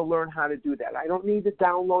 And we're going to learn how to do that. I don't need to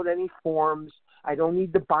download any forms. I don't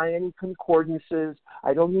need to buy any concordances.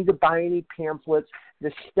 I don't need to buy any pamphlets.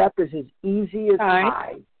 The step is as easy as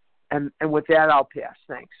pie. And with that, I'll pass.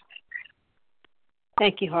 Thanks.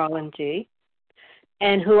 Thank you, Harlan G.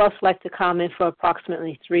 And who else would like to comment for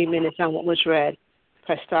approximately 3 minutes on what was read?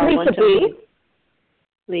 Press star Lisa 1 to B.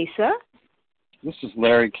 leave. Lisa? This is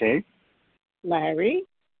Larry K. Larry?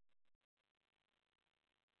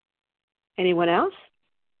 Anyone else?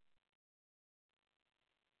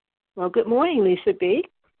 Well, good morning, Lisa B.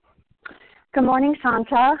 Good morning,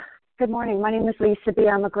 Santa. Good morning. My name is Lisa B.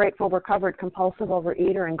 I'm a grateful, recovered, compulsive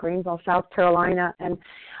overeater in Greenville, South Carolina. And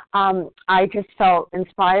I just felt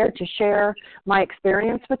inspired to share my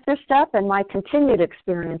experience with this step and my continued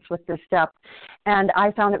experience with this step. And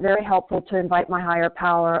I found it very helpful to invite my higher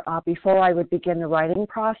power before I would begin the writing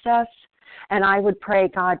process. And I would pray,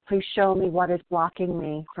 God, please show me what is blocking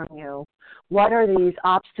me from you. What are these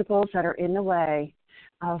obstacles that are in the way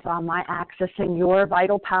of my accessing your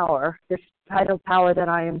vital power, this vital power that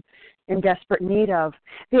I am in desperate need of.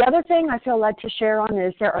 The other thing I feel led to share on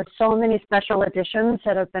is there are so many special editions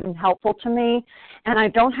that have been helpful to me, and I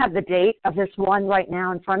don't have the date of this one right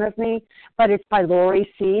now in front of me, but it's by Lori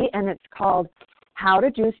C., and it's called How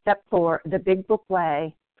to Do Step 4, The Big Book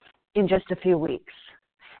Way, in just a few weeks.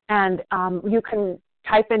 And you can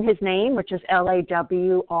type in his name, which is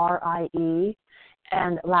Lawrie,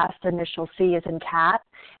 and last initial C is in cat,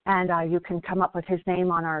 and you can come up with his name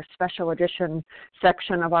on our special edition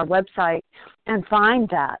section of our website and find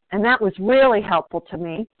that. And that was really helpful to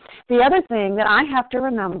me. The other thing that I have to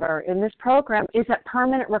remember in this program is that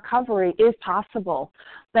permanent recovery is possible,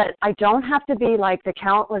 that I don't have to be like the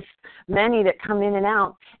countless many that come in and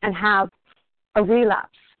out and have a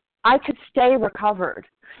relapse. I could stay recovered.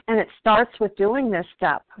 And it starts with doing this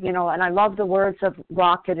step, and I love the words of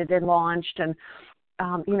rocketed and launched, and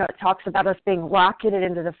it talks about us being rocketed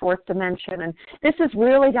into the fourth dimension, and this is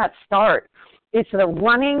really that start. It's the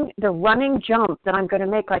running jump that I'm going to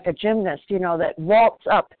make like a gymnast, that vaults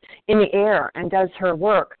up in the air and does her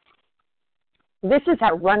work. This is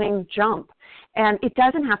that running jump, and it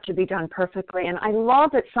doesn't have to be done perfectly. And I love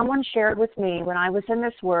that someone shared with me when I was in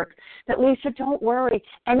this work that, Lisa, don't worry.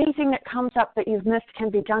 Anything that comes up that you've missed can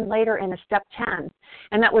be done later in a step 10.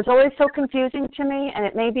 And that was always so confusing to me, and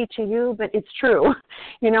it may be to you, but it's true.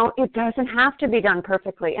 It doesn't have to be done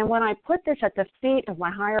perfectly. And when I put this at the feet of my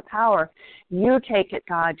higher power, you take it,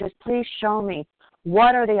 God. Just please show me.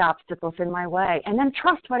 What are the obstacles in my way? And then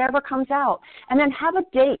trust whatever comes out. And then have a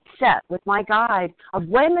date set with my guide of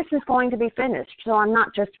when this is going to be finished. So I'm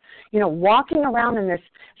not just, walking around in this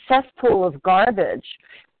cesspool of garbage.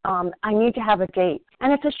 I need to have a date.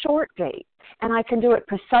 And it's a short date. And I can do it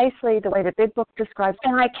precisely the way the Big Book describes.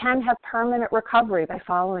 And I can have permanent recovery by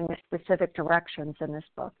following the specific directions in this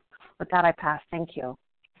book. With that, I pass. Thank you.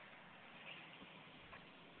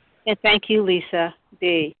 And thank you, Lisa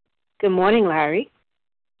B. Good morning, Larry.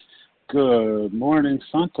 Good morning,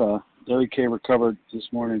 Santa. Larry K. recovered this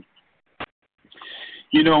morning.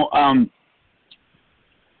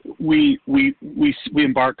 We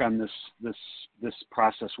embark on this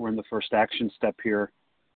process. We're in the first action step here.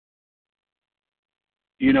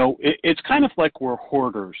 It's kind of like we're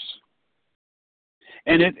hoarders,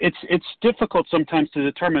 and it's difficult sometimes to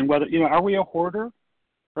determine whether are we a hoarder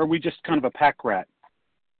or are we just kind of a pack rat.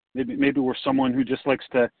 Maybe we're someone who just likes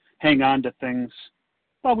to hang on to things.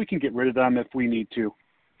 Well, we can get rid of them if we need to.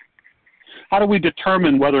 How do we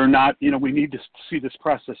determine whether or not, we need to see this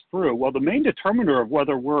process through? Well, the main determiner of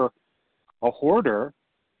whether we're a hoarder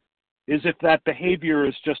is if that behavior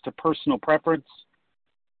is just a personal preference,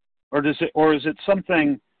 or is it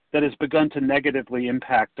something that has begun to negatively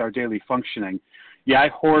impact our daily functioning? Yeah, I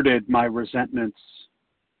hoarded my resentments,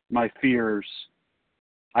 my fears.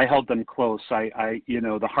 I held them close.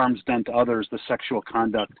 The harms done to others, the sexual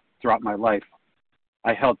conduct throughout my life.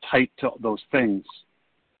 I held tight to those things.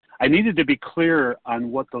 I needed to be clear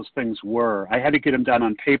on what those things were. I had to get them down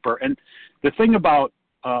on paper. And the thing about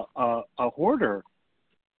a hoarder,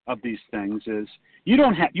 of these things is you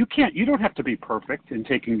don't have to be perfect in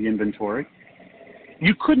taking the inventory.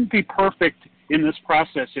 You couldn't be perfect in this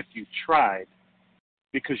process if you tried,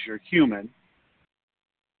 because you're human.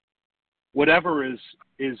 Whatever is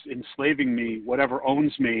enslaving me, whatever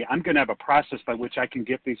owns me, I'm going to have a process by which I can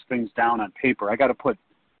get these things down on paper. I got to put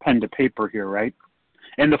pen to paper here, right?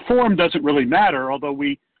 And the form doesn't really matter, although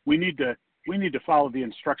we need to follow the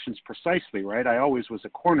instructions precisely, right? I always was a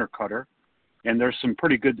corner cutter, and there's some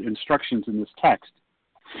pretty good instructions in this text.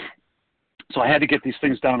 So I had to get these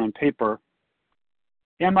things down on paper.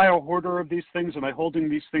 Am I a hoarder of these things? Am I holding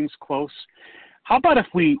these things close? How about if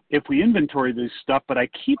we inventory this stuff, but I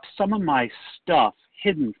keep some of my stuff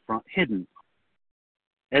hidden,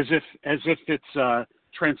 as if it's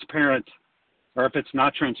transparent, or if it's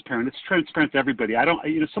not transparent, it's transparent to everybody. I don't,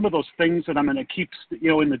 some of those things that I'm going to keep,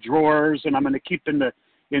 in the drawers, and I'm going to keep in the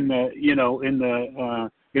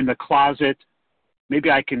closet. Maybe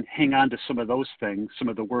I can hang on to some of those things, some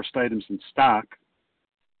of the worst items in stock.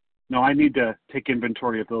 No, I need to take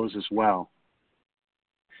inventory of those as well.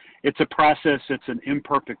 It's a process. It's an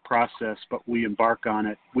imperfect process, but we embark on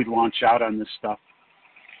it. We launch out on this stuff.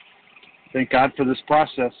 Thank God for this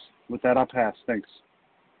process. With that, I'll pass. Thanks.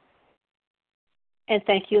 And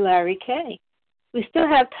thank you, Larry K. We still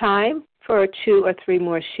have time for 2 or 3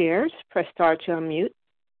 more shares. Press star to unmute.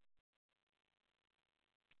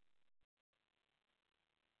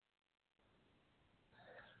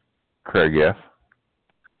 Craig F.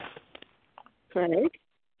 Craig.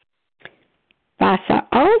 Vasa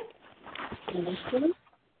O.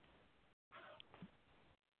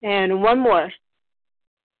 And one more.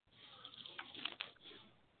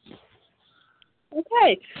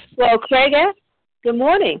 Okay. Well, Craig F., good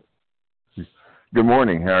morning. Good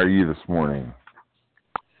morning. How are you this morning?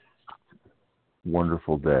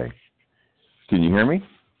 Wonderful day. Can you hear me?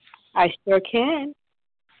 I sure can.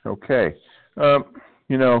 Okay.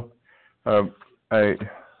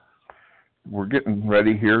 We're getting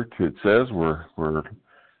ready here it says we're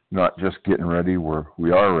not just getting ready,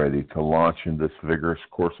 we are ready to launch in this vigorous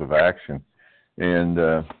course of action. And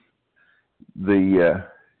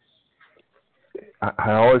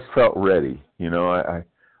I always felt ready. I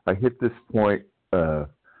hit this point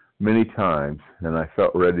many times, and I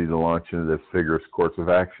felt ready to launch into this vigorous course of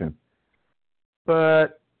action.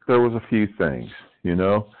 But there was a few things,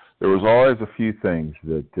 there was always a few things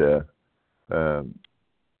that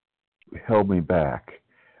held me back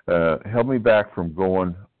from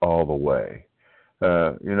going all the way.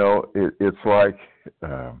 It's like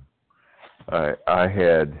I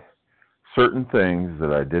had certain things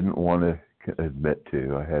that I didn't want to admit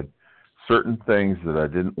to. I had certain things that I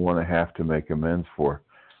didn't want to have to make amends for,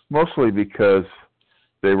 mostly because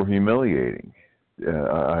they were humiliating.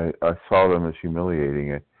 I saw them as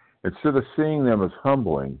humiliating. Instead of seeing them as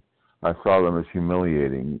humbling, I saw them as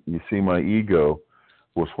humiliating. You see, my ego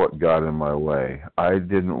was what got in my way. I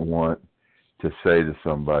didn't want to say to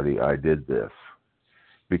somebody, I did this.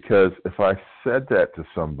 Because if I said that to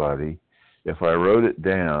somebody, if I wrote it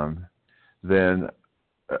down, then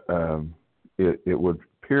it would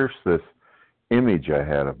pierce this image I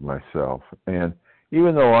had of myself. And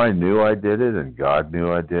even though I knew I did it and God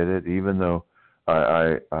knew I did it, even though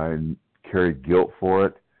I carried guilt for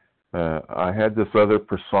it, I had this other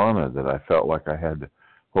persona that I felt like I had to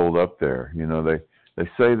hold up there. They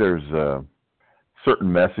say there's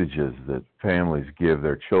certain messages that families give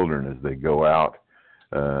their children as they go out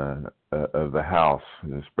of the house,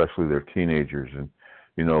 especially their teenagers. And,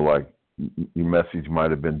 like your message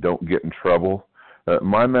might have been, don't get in trouble.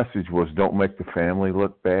 My message was, don't make the family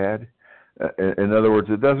look bad. In other words,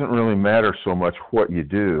 it doesn't really matter so much what you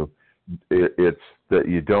do. It's that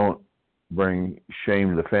you don't bring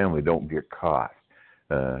shame to the family. Don't get caught.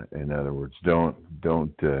 In other words, don't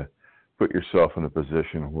put yourself in a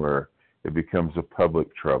position where it becomes a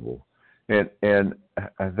public trouble. And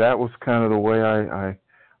that was kind of the way I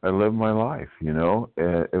lived my life.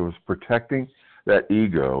 It was protecting that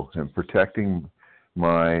ego and protecting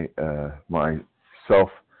my self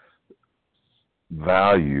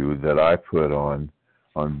value that I put on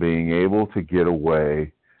being able to get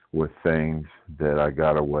away with things that I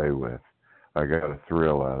got away with. I got a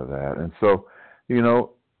thrill out of that. And so,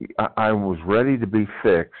 I was ready to be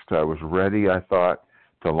fixed. I was ready, I thought,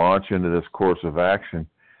 to launch into this course of action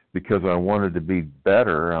because I wanted to be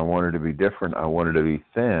better. I wanted to be different. I wanted to be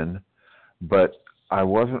thin, but I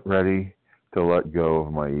wasn't ready to let go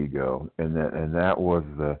of my ego. And that was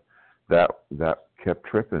that kept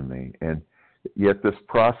tripping me. And yet this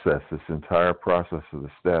process, this entire process of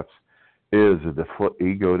the steps is a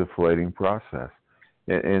ego deflating process.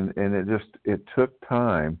 And it took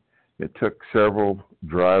time. it took several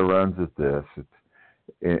dry runs at this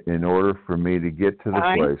in order for me to get to the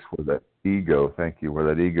place where that ego, thank you,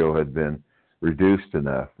 where that ego had been reduced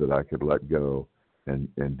enough that I could let go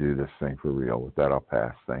and do this thing for real. With that, I'll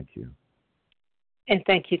pass. Thank you. And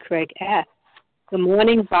thank you, Craig S. Good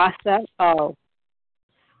morning, Vasa O.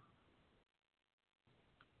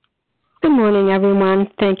 Good morning, everyone.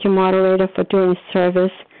 Thank you, moderator, for doing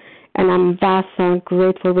service. And I'm Vasa,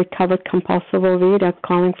 grateful, recovered, compulsive overeater,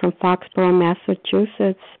 calling from Foxborough,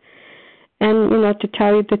 Massachusetts. And, to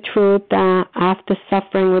tell you the truth, after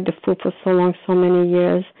suffering with the food for so long, so many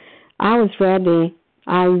years, I was ready.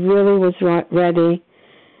 I really was ready.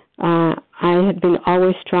 I had been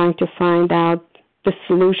always trying to find out the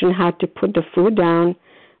solution, how to put the food down.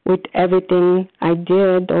 With everything I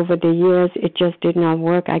did over the years, it just did not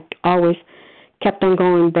work. I always kept on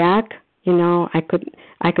going back. I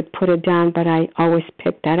could put it down, but I always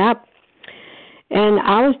picked that up. And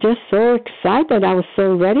I was just so excited. I was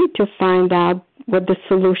so ready to find out what the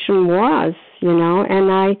solution was,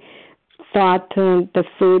 and I thought the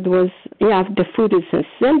food is a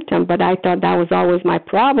symptom, but I thought that was always my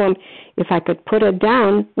problem. If I could put it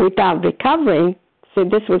down without recovering, so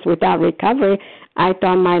this was without recovery, I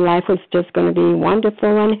thought my life was just going to be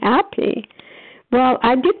wonderful and happy. Well,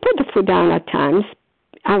 I did put the food down at times.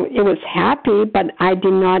 It was happy, but I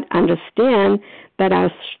did not understand that I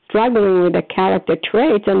was struggling with the character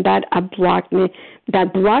traits, and that blocked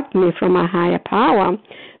me from a higher power.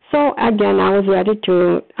 So again, I was ready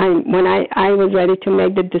to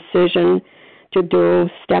make the decision to do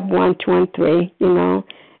step 1, 2, and 3,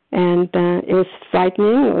 and it was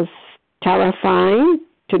frightening. It was terrifying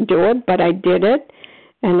to do it, but I did it,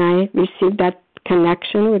 and I received that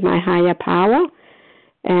connection with my higher power,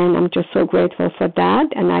 and I'm just so grateful for that.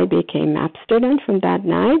 And I became abstinent from that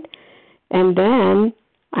night, and then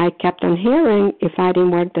I kept on hearing if I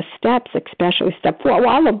didn't work the steps, especially step 4,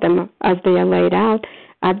 all of them as they are laid out,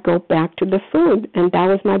 I'd go back to the food, and that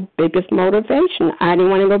was my biggest motivation. I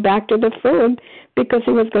didn't want to go back to the food because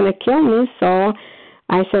it was going to kill me, so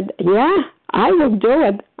I said, yeah, I will do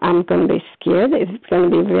it. I'm going to be scared. It's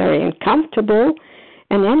going to be very uncomfortable.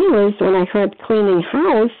 And anyways, when I heard cleaning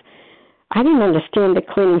house, I didn't understand the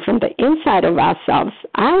cleaning from the inside of ourselves.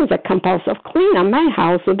 I was a compulsive cleaner. My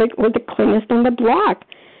house was the cleanest on the block.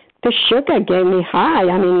 The sugar gave me high.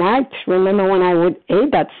 I remember when I would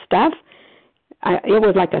eat that stuff, it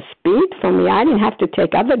was like a speed for me. I didn't have to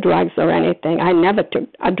take other drugs or anything. I never took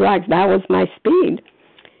drugs. That was my speed.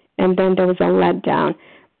 And then there was a letdown.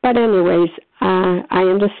 But anyways, I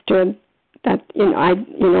understood that, it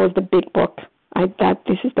was the big book. I thought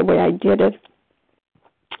this is the way I did it.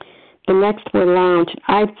 The next we launched,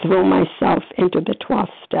 I threw myself into the 12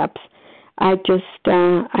 steps. I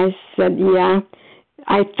said, yeah.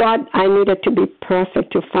 I thought I needed to be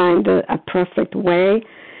perfect to find a perfect way.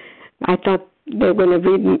 I thought they were going to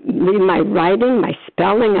read my writing, my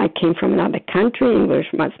spelling. I came from another country. English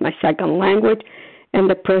was my second language. And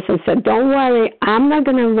the person said, don't worry, I'm not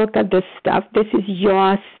going to look at this stuff. This is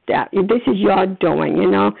your step. This is your doing,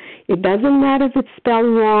 It doesn't matter if it's spelled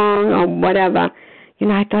wrong or whatever.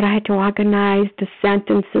 I thought I had to organize the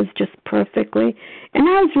sentences just perfectly. And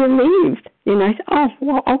I was relieved. I said, oh,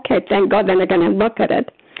 well, okay, thank God, then they're going to look at it.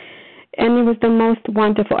 And it was the most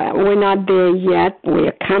wonderful. We're not there yet.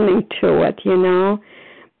 We're coming to it,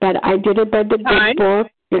 But I did it by the big book.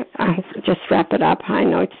 I'll just wrap it up. I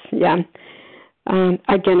know it's, yeah.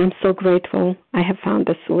 Again, I'm so grateful I have found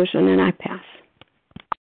the solution, and I pass.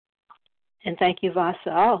 And thank you,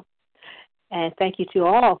 Vasa. And thank you to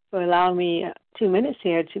all for allowing me 2 minutes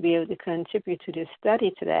here to be able to contribute to this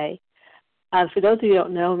study today. For those of you who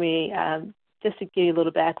don't know me, just to give you a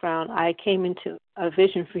little background, I came into A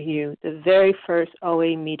Vision for You. The very first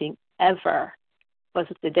OA meeting ever was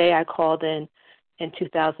the day I called in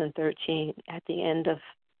 2013 at the end of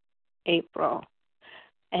April.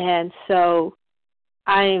 And so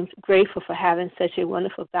I am grateful for having such a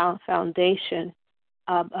wonderful foundation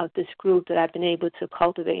of this group that I've been able to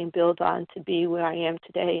cultivate and build on to be where I am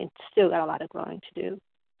today, and still got a lot of growing to do.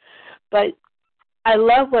 But I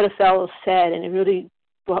love what a fellow said, and it really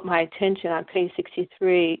brought my attention on page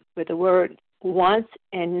 63 with the word once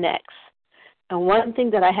and next. And one thing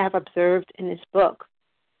that I have observed in this book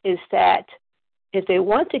is that if they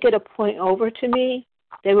want to get a point over to me,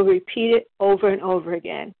 they will repeat it over and over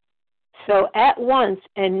again. So at once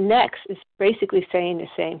and next is basically saying the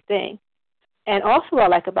same thing. And also what I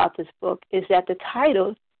like about this book is that the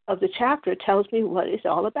title of the chapter tells me what it's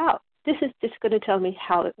all about. This is just going to tell me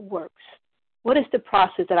how it works. What is the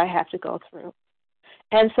process that I have to go through?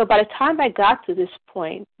 And so by the time I got to this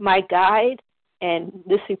point, my guide and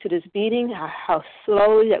listening to this meeting, how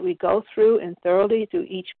slowly that we go through and thoroughly through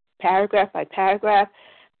each paragraph by paragraph,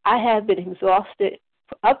 I have been exhausted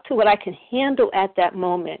up to what I can handle at that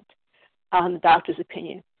moment on the doctor's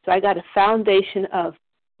opinion. So I got a foundation of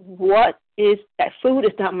what is that food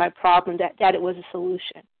is not my problem, that it was a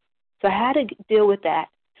solution. So I had to deal with that.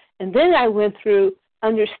 And then I went through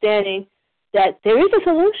understanding that there is a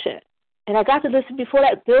solution. And I got to listen before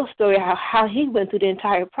that Bill's story, how he went through the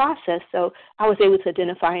entire process. So I was able to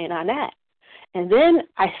identify in on that. And then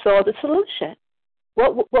I saw the solution.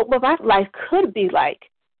 What my life could be like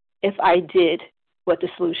if I did what the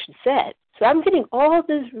solution said. So I'm getting all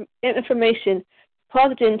this information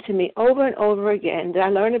plugged into me over and over again. Then I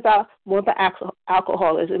learned more about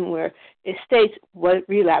alcoholism, where it states what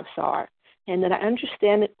relapse are. And then I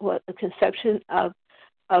understand what the conception of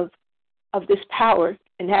this power,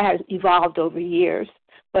 and that has evolved over years.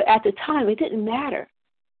 But at the time, it didn't matter.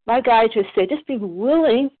 My guy just said, just be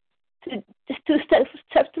willing to just do step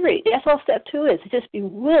 3. That's all step 2 is, just be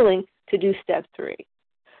willing to do step 3.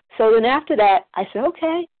 So then after that, I said,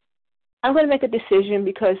 okay, I'm going to make a decision,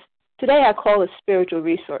 because today I call it spiritual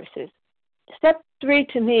resources. Step 3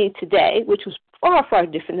 to me today, which was far, far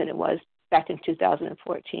different than it was back in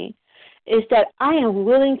 2014, is that I am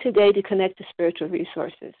willing today to connect to spiritual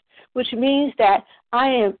resources, which means that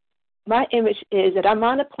my image is that I'm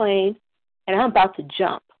on a plane and I'm about to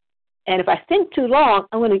jump. And if I think too long,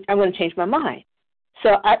 I'm going to change my mind.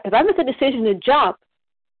 So if I make a decision to jump,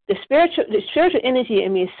 the spiritual energy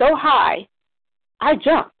in me is so high, I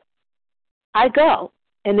jump. I go.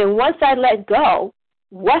 And then once I let go,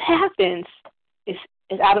 what happens is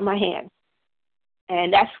out of my hands.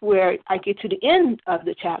 And that's where I get to the end of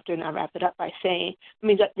the chapter, and I wrap it up by saying,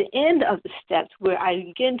 at the end of the steps where I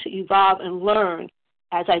begin to evolve and learn,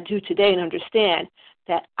 as I do today, and understand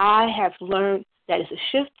that I have learned that it's a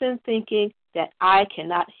shift in thinking that I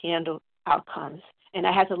cannot handle outcomes. And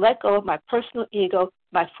I have to let go of my personal ego,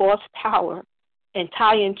 my false power, and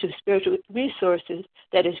tie into spiritual resources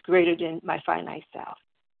that is greater than my finite self.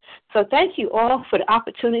 So thank you all for the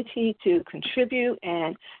opportunity to contribute,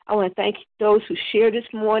 and I want to thank those who shared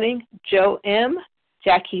this morning: Joe M.,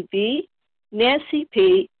 Jackie B., Nancy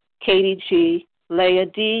P., Katie G., Leah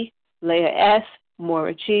D., Leah S.,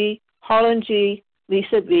 Maura G., Harlan G.,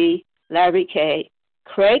 Lisa B., Larry K.,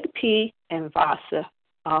 Craig P., and Vasa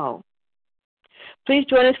O. Please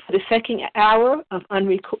join us for the second hour of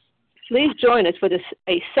unrecorded. Please join us for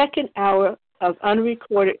a second hour of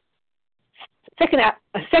unrecorded. A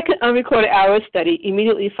second unrecorded hour of study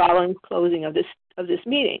immediately following closing of this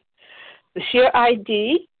meeting. The share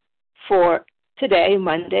ID for today,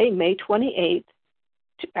 Monday, May 28th,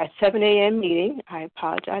 at 7 a.m. meeting. I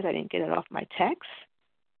apologize, I didn't get it off my text.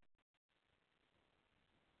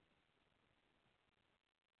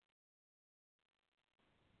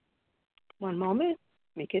 One moment,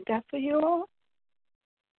 let me get that for you all.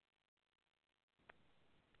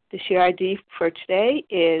 The share ID for today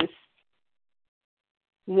is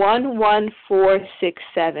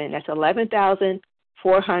 11467. That's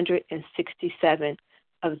 11,467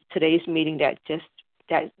 of today's meeting that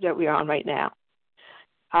we are on right now.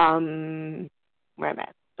 Where I'm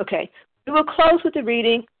at. Okay. We will close with the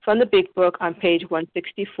reading from the Big Book on page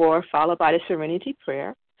 164, followed by the Serenity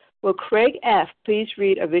Prayer. Will Craig F. please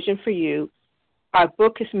read A Vision for You? Our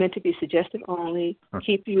book is meant to be suggestive only.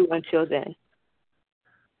 Keep you until then.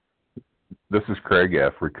 This is Craig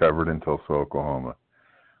F., recovered in Tulsa, Oklahoma.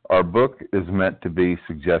 Our book is meant to be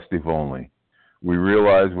suggestive only. We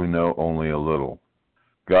realize we know only a little.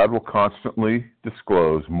 God will constantly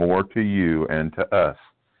disclose more to you and to us.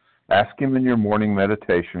 Ask Him in your morning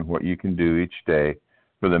meditation what you can do each day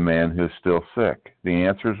for the man who is still sick. The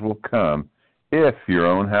answers will come if your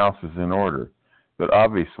own house is in order. But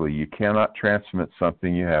obviously, you cannot transmit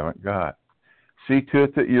something you haven't got. See to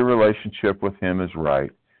it that your relationship with Him is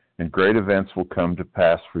right, and great events will come to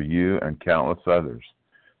pass for you and countless others.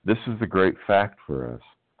 This is the great fact for us.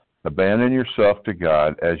 Abandon yourself to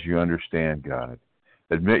God as you understand God.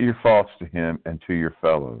 Admit your faults to Him and to your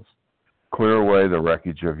fellows. Clear away the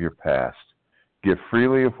wreckage of your past. Give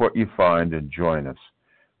freely of what you find and join us.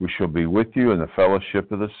 We shall be with you in the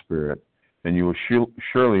fellowship of the Spirit, and you will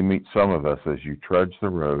surely meet some of us as you trudge the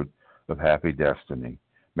road of happy destiny.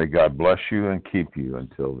 May God bless you and keep you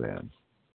until then.